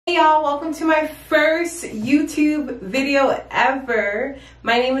Hey y'all, welcome to my first YouTube video ever.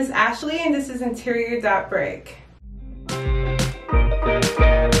 My name is Ashley and this is Interior.break.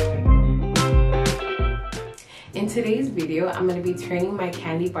 In today's video, I'm going to be turning my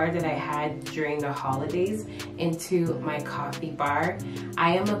candy bar that I had during the holidays into my coffee bar.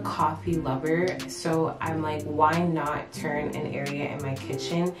 I am a coffee lover, so I'm like, why not turn an area in my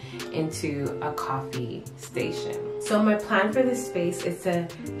kitchen into a coffee station? So my plan for this space is to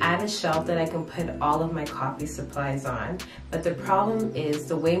add a shelf that I can put all of my coffee supplies on. But the problem is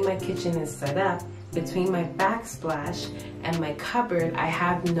the way my kitchen is set up, between my backsplash and my cupboard, I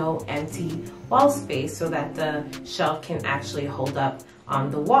have no empty wall space so that the shelf can actually hold up on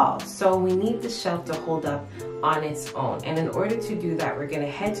the wall. So we need the shelf to hold up on its own. And in order to do that, we're gonna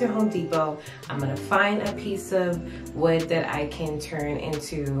head to Home Depot. I'm gonna find a piece of wood that I can turn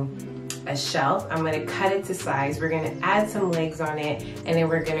into a shelf. I'm gonna cut it to size. We're gonna add some legs on it, and then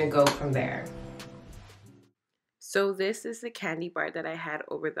we're gonna go from there. So this is the candy bar that I had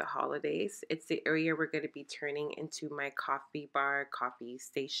over the holidays. It's the area we're going to be turning into my coffee bar, coffee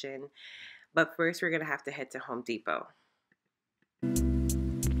station. But first we're going to have to head to Home Depot.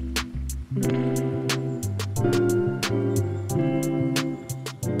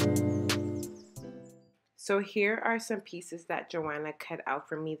 So here are some pieces that Johanna cut out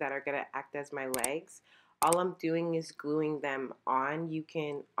for me that are going to act as my legs. All I'm doing is gluing them on. You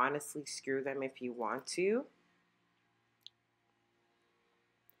can honestly screw them if you want to.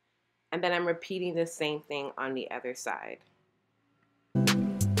 And then I'm repeating the same thing on the other side.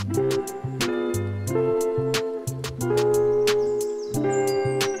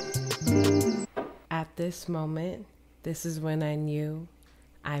 At this moment, this is when I knew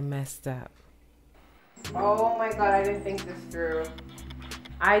I messed up. Oh my God, I didn't think this through.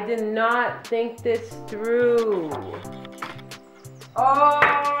 I did not think this through.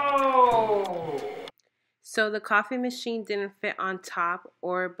 Oh! So the coffee machine didn't fit on top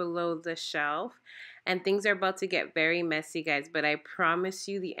or below the shelf, and things are about to get very messy, guys, but I promise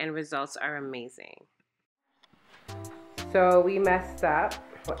you the end results are amazing. So we messed up.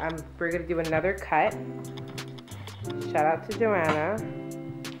 We're gonna do another cut. Shout out to Johanna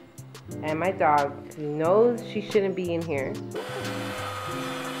and my dog, who knows she shouldn't be in here.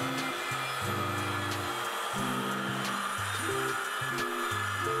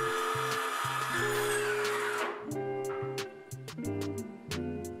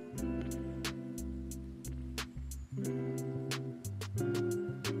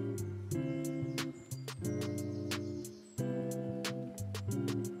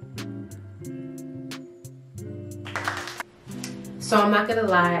 So I'm not gonna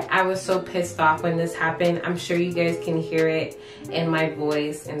lie, I was so pissed off when this happened. I'm sure you guys can hear it in my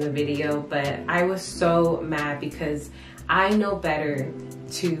voice in the video, but I was so mad because I know better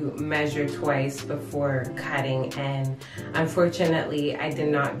to measure twice before cutting, and unfortunately I did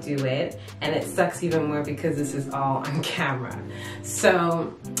not do it, and it sucks even more because this is all on camera.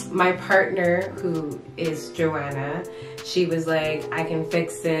 So my partner, who is Johanna, she was like, I can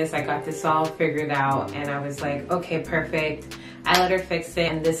fix this, I got this all figured out, and I was like, okay, perfect. I let her fix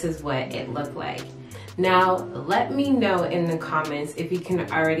it, and this is what it looked like. Now, let me know in the comments if you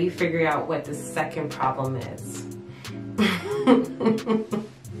can already figure out what the second problem is.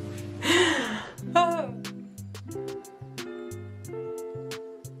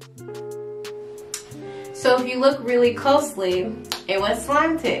 So if you look really closely, it was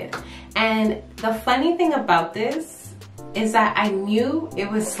slanted. And the funny thing about this is that I knew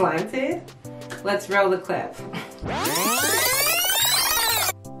it was slanted. Let's roll the clip.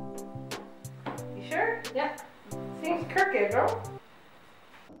 You sure? Yeah. Seems crooked, bro.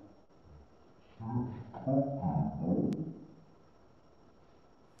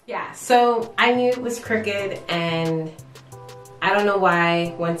 Yeah, so I knew it was crooked, and I don't know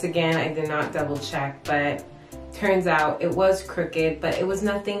why. Once again, I did not double check, but turns out it was crooked, but it was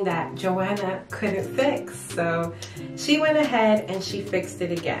nothing that Johanna couldn't fix. So she went ahead and she fixed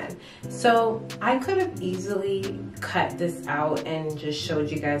it again. So I could have easily cut this out and just showed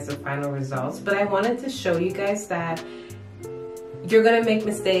you guys the final results, but I wanted to show you guys that you're gonna make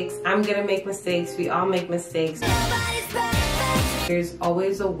mistakes, I'm gonna make mistakes, we all make mistakes. There's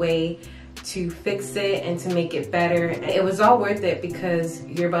always a way to fix it and to make it better. It was all worth it because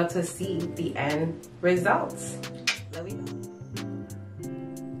you're about to see the end results. Love you.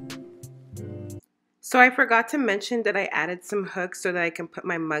 So I forgot to mention that I added some hooks so that I can put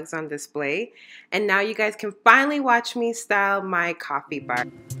my mugs on display. And now you guys can finally watch me style my coffee bar.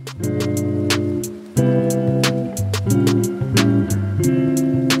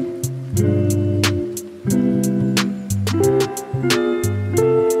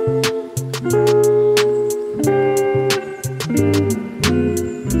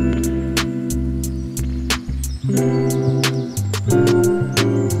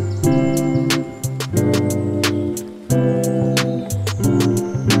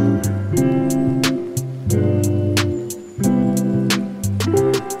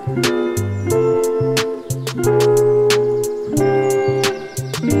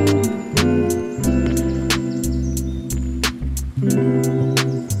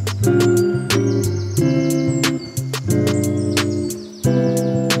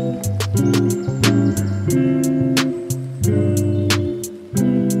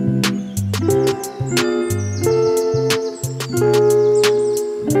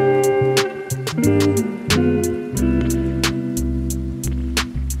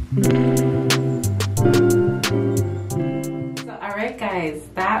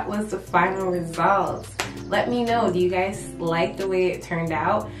 final results. Let me know, do you guys like the way it turned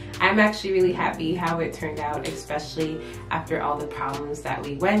out? I'm actually really happy how it turned out, especially after all the problems that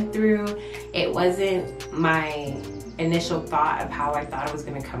we went through. It wasn't my initial thought of how I thought it was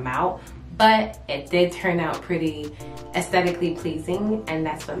gonna come out, but it did turn out pretty aesthetically pleasing, and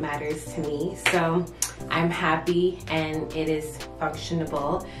that's what matters to me. So I'm happy and it is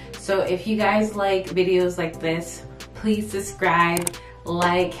functionable. So if you guys like videos like this, please subscribe,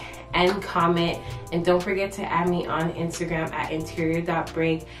 like, and comment, and don't forget to add me on Instagram at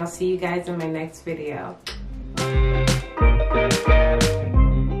Interior.break. I'll see you guys in my next video.